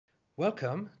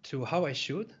Welcome to How I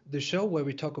Shoot, the show where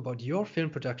we talk about your film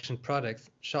production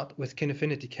products shot with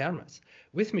Kinefinity cameras.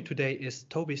 With me today is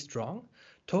Toby Strong.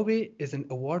 Toby is an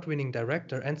award-winning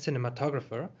director and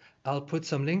cinematographer. I'll put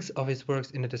some links of his works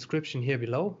in the description here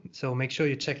below, so make sure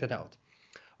you check that out.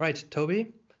 All right,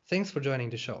 Toby, thanks for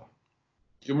joining the show.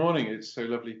 Good morning. It's so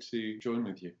lovely to join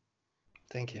with you.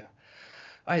 Thank you.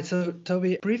 All right, so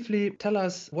Toby, briefly tell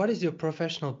us, what is your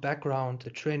professional background, the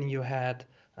training you had?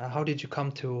 How did you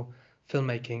come to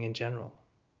filmmaking in general?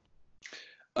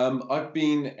 I've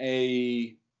been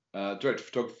a director of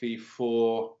photography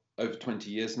for over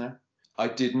 20 years now. I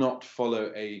did not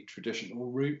follow a traditional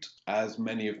route, as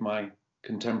many of my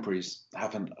contemporaries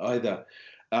haven't either.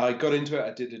 I got into it,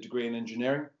 I did a degree in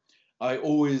engineering. I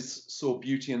always saw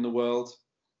beauty in the world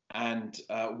and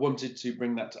wanted to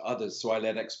bring that to others, so I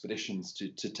led expeditions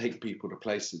to take people to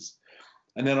places.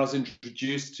 And then I was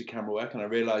introduced to camera work, and I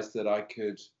realized that I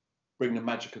could bring the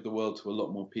magic of the world to a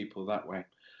lot more people that way.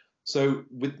 So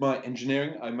with my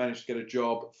engineering, I managed to get a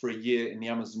job for a year in the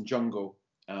Amazon jungle,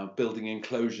 building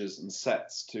enclosures and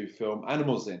sets to film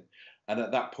animals in. And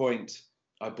at that point,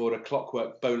 I bought a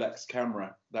Clockwork Bolex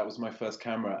camera. That was my first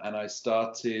camera. And I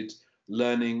started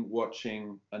learning,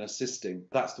 watching, and assisting.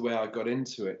 That's the way I got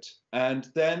into it. And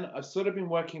then I've sort of been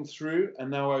working through, and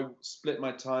now I split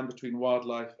my time between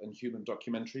wildlife and human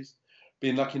documentaries.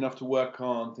 Been lucky enough to work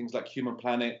on things like Human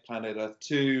Planet, Planet Earth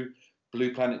 2,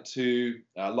 Blue Planet 2,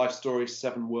 Life Story,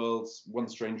 7 Worlds, One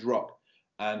Strange Rock,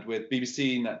 and with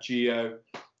BBC, Nat Geo,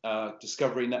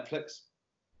 Discovery, Netflix.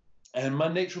 And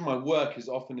my nature of my work is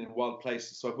often in wild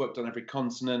places, so I've worked on every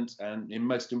continent and in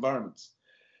most environments.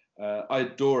 I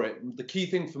adore it. The key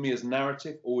thing for me is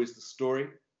narrative, always the story.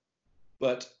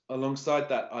 But alongside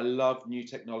that, I love new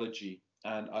technology,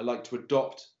 and I like to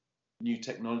adopt new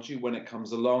technology when it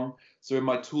comes along. So in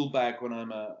my tool bag, when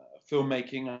I'm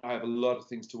filmmaking, I have a lot of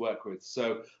things to work with.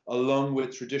 So along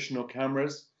with traditional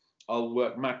cameras, I'll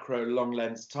work macro, long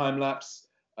lens, time lapse.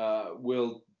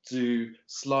 We'll do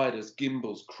sliders,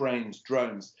 gimbals, cranes,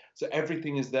 drones. So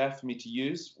everything is there for me to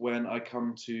use when I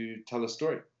come to tell a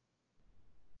story.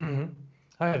 Mm-hmm.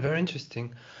 All right, very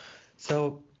interesting.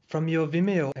 So from your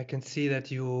Vimeo, I can see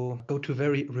that you go to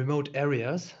very remote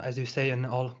areas, as you say, in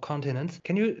all continents.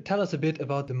 Can you tell us a bit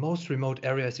about the most remote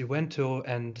areas you went to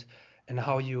and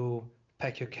how you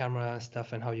pack your camera and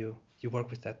stuff and how you work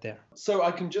with that there? So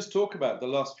I can just talk about the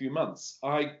last few months.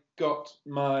 I got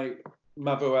my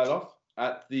Mavo L off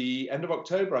at the end of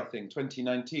October, I think,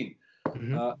 2019.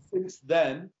 Mm-hmm. Since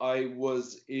then, I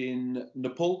was in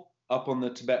Nepal, up on the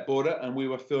Tibet border, and we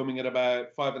were filming at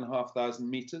about 5,500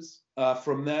 meters.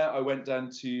 From there, I went down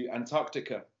to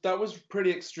Antarctica. That was pretty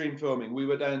extreme filming. We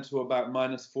were down to about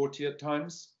 -40 at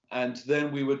times. And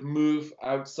then we would move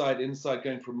outside, inside,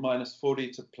 going from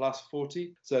 -40 to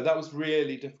 +40. So that was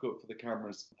really difficult for the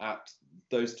cameras at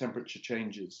those temperature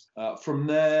changes. From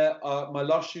there, my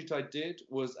last shoot I did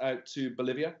was out to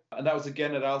Bolivia. And that was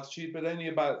again at altitude, but only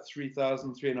about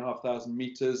 3,000, 3,500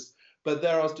 meters. But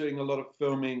there I was doing a lot of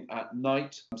filming at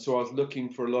night. So I was looking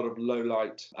for a lot of low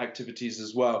light activities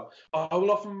as well. I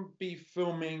will often be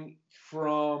filming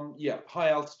from high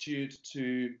altitude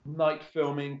to night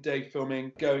filming, day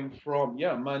filming, going from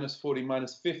 -40,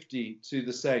 -50 to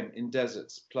the same in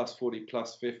deserts, +40,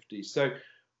 +50. So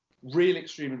real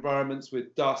extreme environments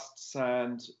with dust,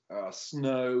 sand,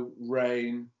 snow,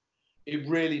 rain. It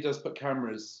really does put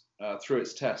cameras through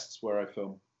its tests where I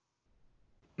film.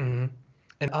 Mm-hmm.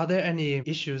 And are there any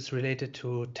issues related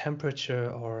to temperature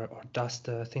or dust,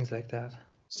 things like that?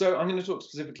 So I'm going to talk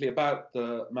specifically about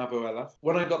the Mavo LF.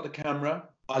 When I got the camera,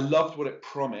 I loved what it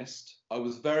promised. I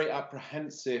was very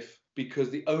apprehensive because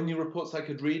the only reports I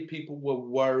could read, people were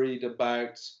worried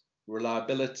about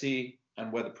reliability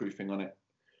and weatherproofing on it.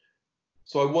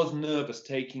 So I was nervous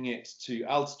taking it to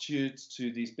altitudes,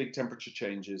 to these big temperature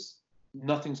changes.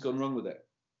 Nothing's gone wrong with it.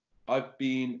 I've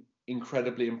been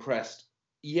incredibly impressed.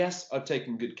 Yes, I've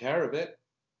taken good care of it,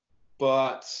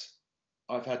 but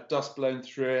I've had dust blown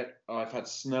through it. I've had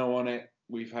snow on it.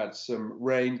 We've had some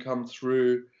rain come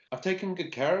through. I've taken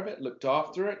good care of it, looked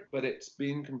after it, but it's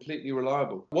been completely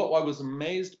reliable. What I was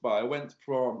amazed by, I went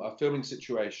from a filming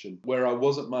situation where I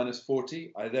was at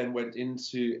 -40. I then went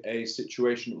into a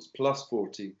situation that was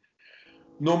 +40.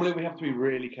 Normally, we have to be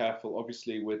really careful,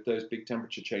 obviously, with those big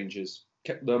temperature changes.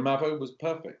 The Mavo was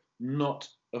perfect, not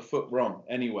a foot wrong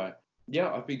anywhere.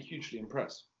 Yeah, I've been hugely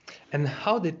impressed. And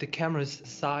how did the camera's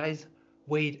size,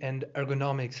 weight, and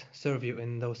ergonomics serve you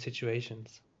in those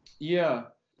situations? Yeah,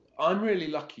 I'm really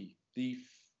lucky. The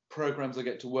programs I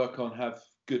get to work on have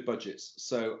good budgets,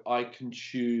 so I can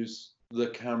choose the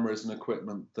cameras and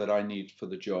equipment that I need for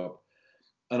the job.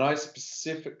 And I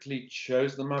specifically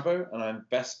chose the Mavo and I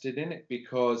invested in it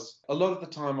because a lot of the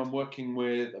time I'm working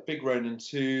with a big Ronin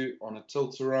 2 on a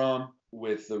tilter arm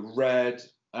with the red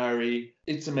Ari.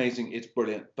 It's amazing, it's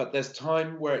brilliant. But there's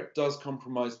time where it does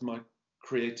compromise my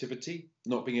creativity,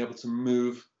 not being able to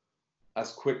move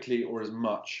as quickly or as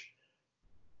much.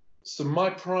 So my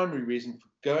primary reason for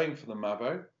going for the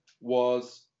Mavo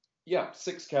was,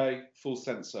 6K full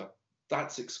sensor.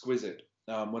 That's exquisite.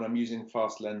 When I'm using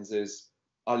fast lenses,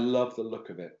 I love the look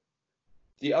of it.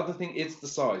 The other thing, it's the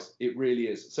size. It really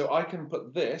is. So I can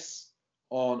put this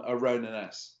on a Ronin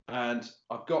S, and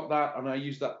I've got that, and I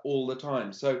use that all the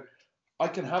time. So I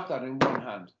can have that in one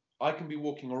hand. I can be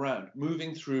walking around,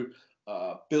 moving through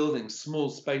buildings, small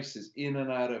spaces, in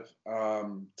and out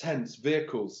of tents,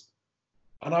 vehicles,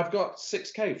 and I've got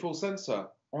 6K full sensor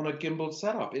on a gimbal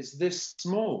setup. It's this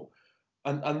small,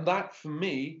 and that for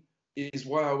me is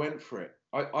why I went for it.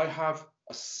 I have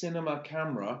a cinema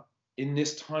camera in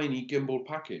this tiny gimbal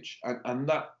package, and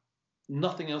that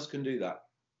nothing else can do that.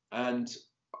 And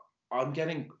I'm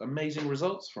getting amazing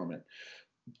results from it.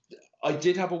 I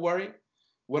did have a worry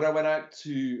when I went out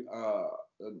to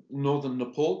northern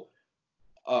Nepal.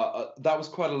 That was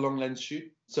quite a long lens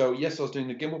shoot. So yes, I was doing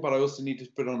the gimbal, but I also needed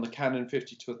to put it on the Canon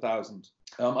 50 to 1000.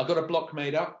 I got a block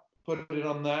made up, put it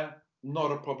on there,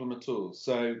 not a problem at all.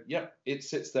 So yeah, it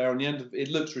sits there on the end of it.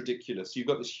 Looks ridiculous. You've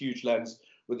got this huge lens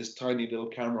with this tiny little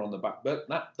camera on the back, but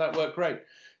that worked great.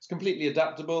 It's completely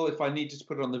adaptable. If I needed to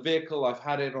put it on the vehicle, I've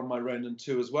had it on my Ronin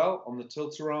 2 as well, on the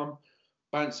tilter arm,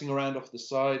 bouncing around off the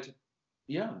side.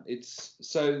 Yeah, it's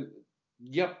so,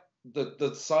 yep.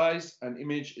 The size and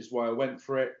image is why I went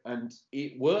for it, and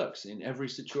it works in every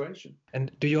situation.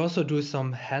 And do you also do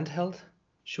some handheld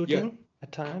shooting Yeah,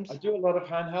 at times? I do a lot of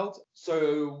handheld.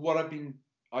 So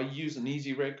I use an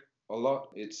easy rig a lot.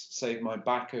 It's saved my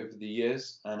back over the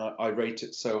years, and I rate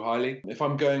it so highly. If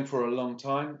I'm going for a long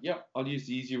time, I'll use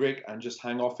the easy rig and just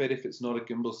hang off it if it's not a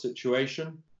gimbal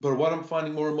situation. But what I'm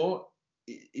finding more and more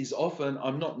is often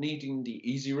I'm not needing the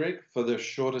easy rig for the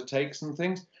shorter takes and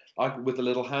things. With a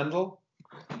little handle,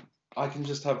 I can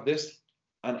just have this,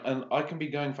 and I can be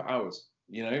going for hours,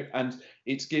 and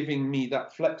it's giving me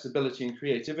that flexibility and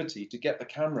creativity to get the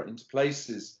camera into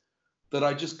places that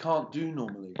I just can't do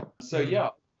normally.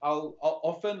 So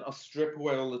I'll strip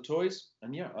away all the toys,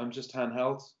 and I'm just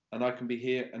handheld, and I can be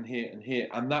here and here and here,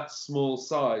 and that small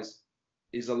size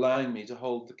is allowing me to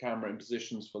hold the camera in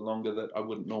positions for longer that I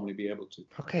wouldn't normally be able to.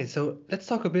 Okay, so let's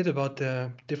talk a bit about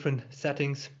the different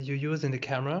settings you use in the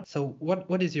camera. So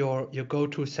what is your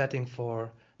go-to setting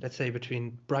for, let's say,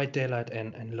 between bright daylight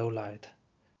and low light?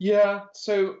 Yeah,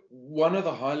 so one of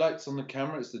the highlights on the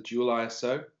camera is the dual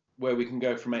ISO, where we can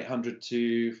go from 800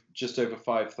 to just over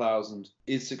 5,000.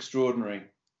 It's extraordinary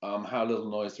how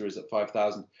little noise there is at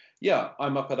 5,000. Yeah,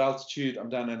 I'm up at altitude. I'm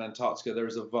down in Antarctica. There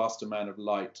is a vast amount of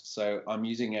light. So I'm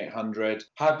using 800.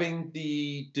 Having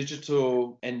the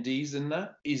digital NDs in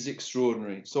there is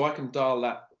extraordinary. So I can dial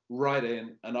that right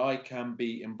in, and I can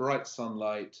be in bright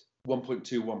sunlight,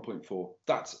 1.2, 1.4.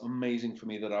 That's amazing for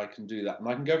me that I can do that. And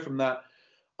I can go from that.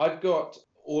 I've got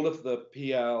all of the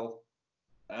PL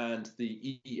and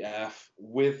the EF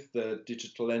with the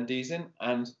digital NDs in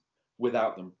and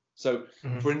without them. So,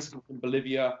 for instance, in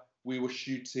Bolivia, we were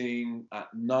shooting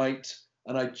at night,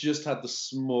 and I just had the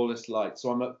smallest light. So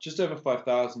I'm at just over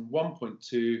 5,000,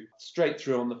 1.2, straight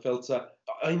through on the filter.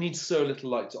 I need so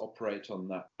little light to operate on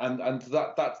that. And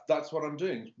that's what I'm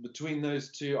doing. Between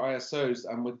those two ISOs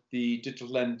and with the digital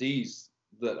NDs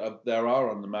that there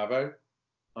are on the Mavo,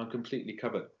 I'm completely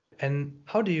covered. And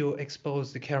how do you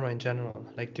expose the camera in general?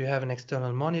 Like, do you have an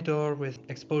external monitor with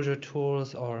exposure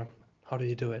tools, or how do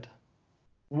you do it?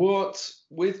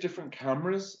 With different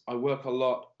cameras, I work a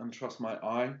lot and trust my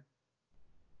eye.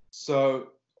 So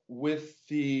with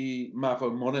the Mavo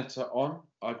monitor on,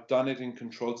 I've done it in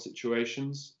controlled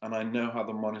situations, and I know how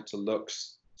the monitor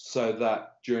looks, so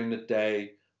that during the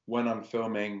day when I'm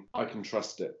filming, I can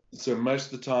trust it. So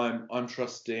most of the time, I'm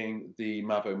trusting the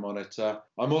Mavo monitor.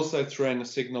 I'm also throwing a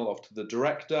signal off to the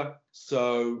director,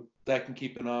 so they can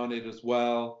keep an eye on it as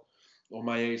well, or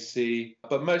my AC.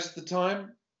 But most of the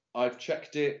time, I've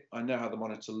checked it, I know how the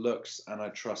monitor looks, and I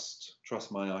trust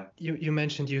my eye. You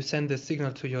mentioned you send the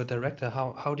signal to your director.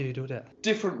 How do you do that?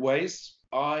 Different ways.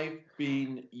 I've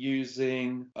been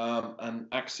using an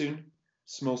Axun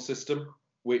small system,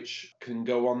 which can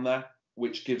go on there,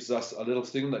 which gives us a little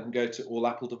signal that can go to all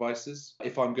Apple devices.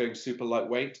 If I'm going super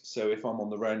lightweight, so if I'm on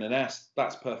the Ronin S,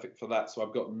 that's perfect for that, so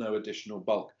I've got no additional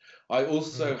bulk. I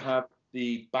also have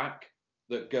the back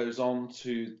that goes on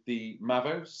to the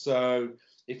Mavo, so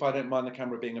if I don't mind the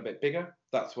camera being a bit bigger,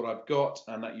 that's what I've got,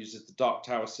 and that uses the Dark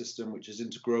Tower system, which is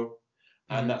integral.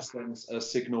 and that sends a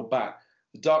signal back.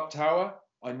 The Dark Tower,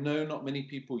 I know not many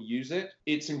people use it.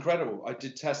 It's incredible. I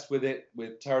did tests with it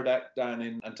with Pterodec down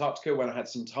in Antarctica when I had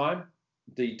some time.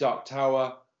 The Dark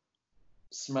Tower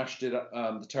smashed it,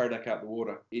 the Pterodec out the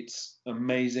water. It's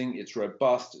amazing. It's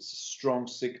robust. It's a strong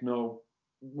signal,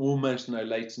 almost no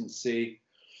latency.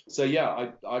 So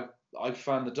yeah, I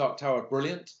found the Dark Tower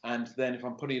brilliant. And then if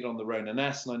I'm putting it on the Ronin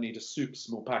S and I need a super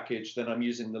small package, then I'm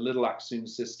using the little Axon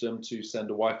system to send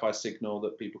a Wi-Fi signal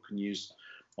that people can use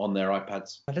on their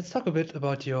iPads. Let's talk a bit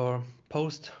about your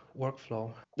post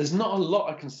workflow. There's not a lot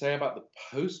I can say about the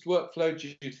post workflow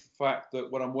due to the fact that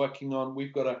what I'm working on,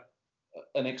 we've got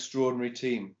an extraordinary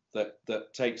team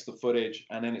that takes the footage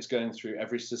and then it's going through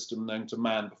every system known to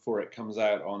man before it comes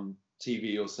out on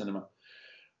TV or cinema.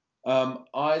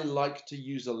 I like to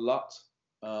use a LUT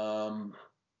on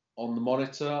the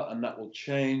monitor, and that will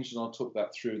change, and I'll talk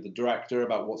that through the director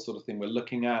about what sort of thing we're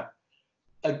looking at.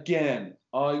 Again,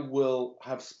 I will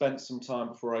have spent some time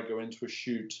before I go into a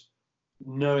shoot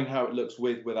knowing how it looks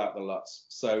without the LUTs,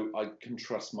 so I can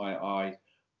trust my eye.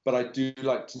 But I do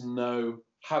like to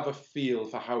have a feel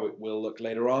for how it will look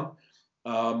later on.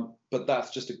 But that's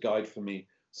just a guide for me.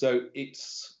 So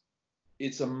it's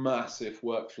a massive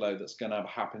workflow that's going to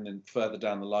happen further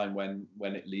down the line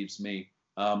when it leaves me.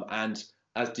 And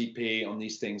as DP on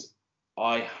these things,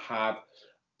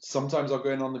 sometimes I'll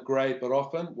go in on the grey, but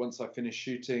often once I finish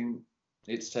shooting,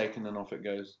 it's taken and off it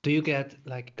goes. Do you get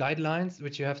like guidelines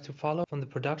which you have to follow from the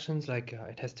productions? Like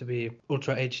it has to be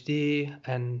Ultra HD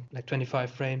and like 25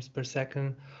 frames per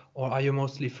second, or are you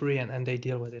mostly free and they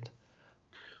deal with it?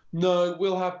 No,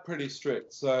 we'll have pretty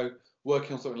strict. So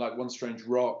working on something like One Strange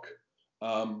Rock,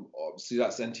 obviously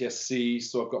that's NTSC,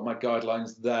 so I've got my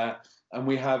guidelines there. And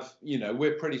we have,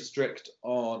 we're pretty strict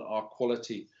on our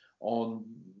quality, on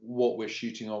what we're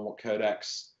shooting on, what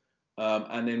codecs.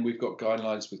 And then we've got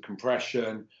guidelines with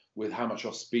compression, with how much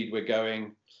off speed we're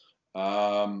going.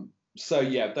 So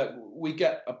yeah, we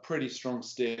get a pretty strong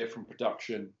steer from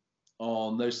production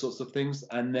on those sorts of things.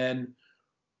 And then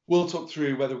we'll talk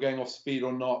through whether we're going off speed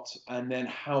or not, and then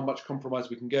how much compromise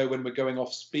we can go when we're going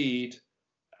off speed,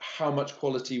 how much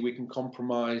quality we can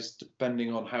compromise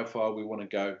depending on how far we want to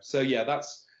go. So yeah,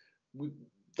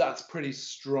 that's pretty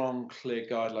strong, clear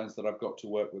guidelines that I've got to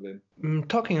work within.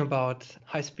 Talking about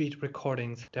high-speed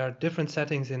recordings, there are different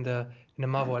settings in the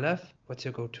Mavo LF. What's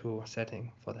your go-to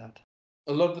setting for that?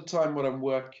 A lot of the time what I'm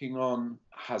working on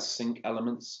has sync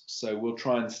elements, so we'll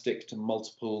try and stick to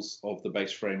multiples of the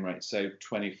base frame rate, so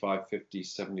 25, 50,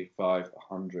 75,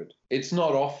 100. It's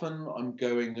not often I'm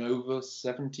going over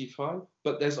 75,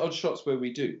 but there's odd shots where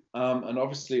we do. And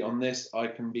obviously on this I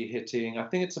can be hitting, I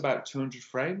think it's about 200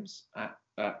 frames at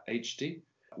HD,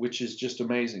 which is just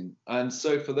amazing. And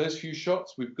so for those few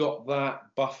shots, we've got that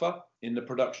buffer in the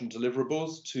production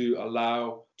deliverables to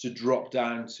allow to drop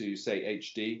down to, say,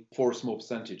 HD for a small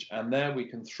percentage. And there we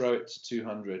can throw it to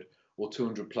 200 or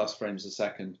 200 plus frames a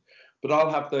second. But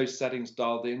I'll have those settings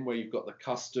dialed in where you've got the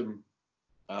custom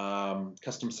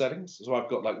settings. So I've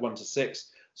got like 1 to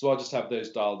 6. So I'll just have those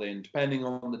dialed in depending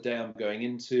on the day I'm going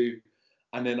into.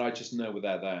 And then I just know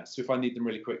they're there. So if I need them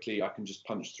really quickly, I can just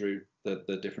punch through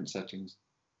the different settings.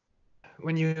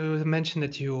 When you mentioned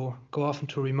that you go often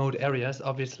to remote areas,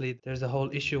 obviously there's a whole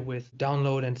issue with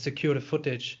download and secure the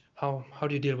footage. How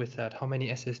do you deal with that? How many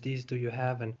SSDs do you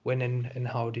have, and when and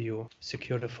how do you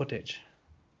secure the footage?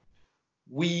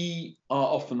 We are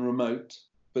often remote,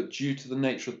 but due to the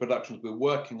nature of the productions we're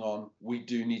working on, we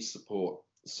do need support.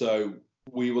 So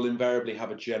we will invariably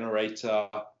have a generator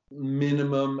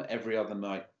minimum every other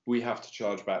night. We have to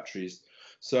charge batteries.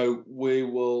 So we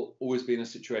will always be in a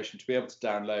situation to be able to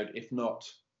download. If not,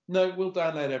 no, we'll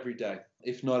download every day.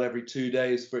 If not every 2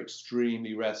 days for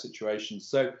extremely rare situations.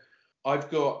 So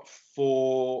I've got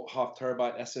 4 half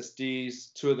terabyte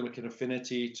SSDs. 2 of them are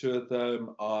Kinefinity. 2 of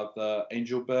them are the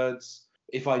Angel Birds.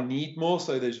 If I need more,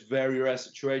 so those very rare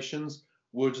situations,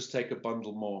 we'll just take a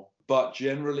bundle more. But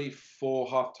generally 4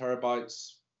 half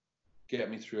terabytes get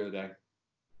me through a day.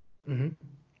 Mm-hmm.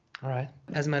 All right.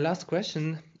 As my last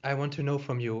question, I want to know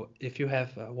from you, if you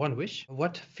have one wish,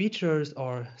 what features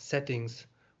or settings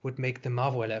would make the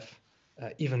Mavo LF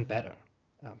even better?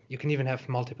 You can even have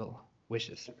multiple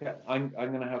wishes. Okay, I'm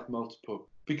going to have multiple.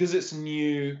 Because it's a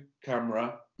new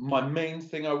camera, my main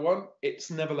thing I want,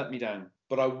 it's never let me down,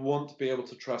 but I want to be able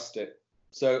to trust it.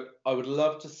 So I would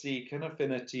love to see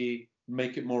Kinefinity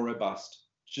make it more robust.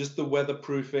 Just the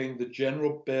weatherproofing, the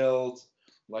general build,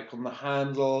 like on the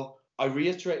handle. I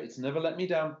reiterate, it's never let me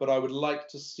down, but I would like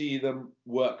to see them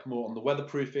work more on the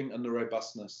weatherproofing and the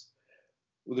robustness.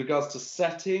 With regards to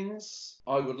settings,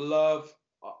 I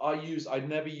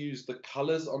never use the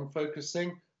colors on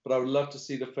focusing, but I would love to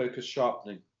see the focus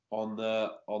sharpening on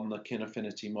the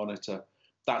Kinefinity monitor.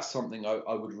 That's something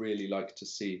I would really like to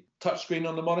see. Touchscreen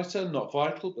on the monitor, not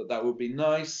vital, but that would be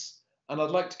nice. And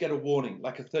I'd like to get a warning,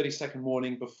 like a 30-second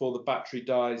warning before the battery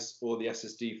dies or the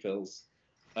SSD fills.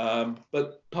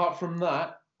 But apart from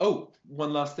that, oh,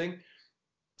 one last thing.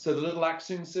 So the little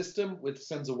Axon system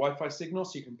sends a Wi-Fi signal,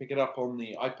 so you can pick it up on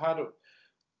the iPad.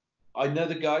 I know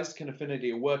the guys,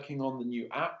 Kinefinity, are working on the new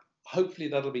app. Hopefully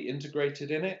that'll be integrated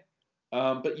in it.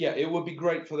 But yeah, it would be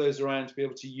great for those around to be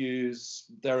able to use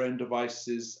their own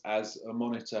devices as a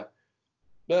monitor.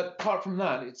 But apart from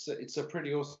that, it's a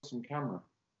pretty awesome camera.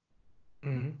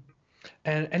 Mm-hmm.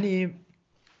 And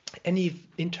any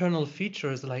internal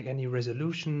features, like any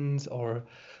resolutions or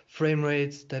frame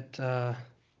rates that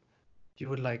you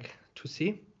would like to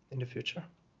see in the future?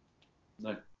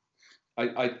 No,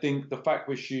 I think the fact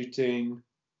we're shooting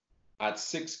at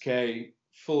 6K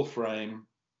full frame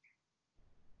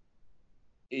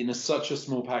in such a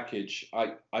small package,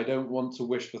 I don't want to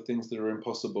wish for things that are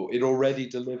impossible. It already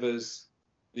delivers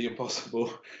the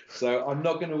impossible. So I'm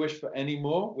not going to wish for any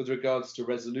more with regards to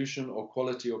resolution or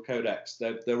quality or codecs.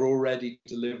 They're already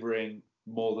delivering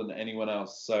more than anyone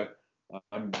else. So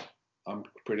I'm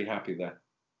pretty happy there.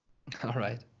 All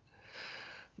right.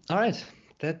 All right.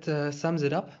 That sums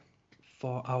it up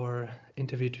for our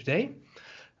interview today.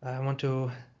 I want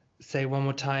to say one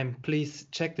more time, please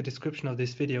check the description of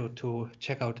this video to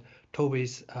check out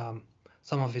Toby's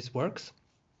some of his works.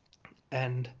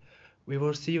 And we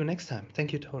will see you next time.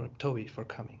 Thank you, Toby, for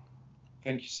coming.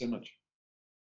 Thank you so much.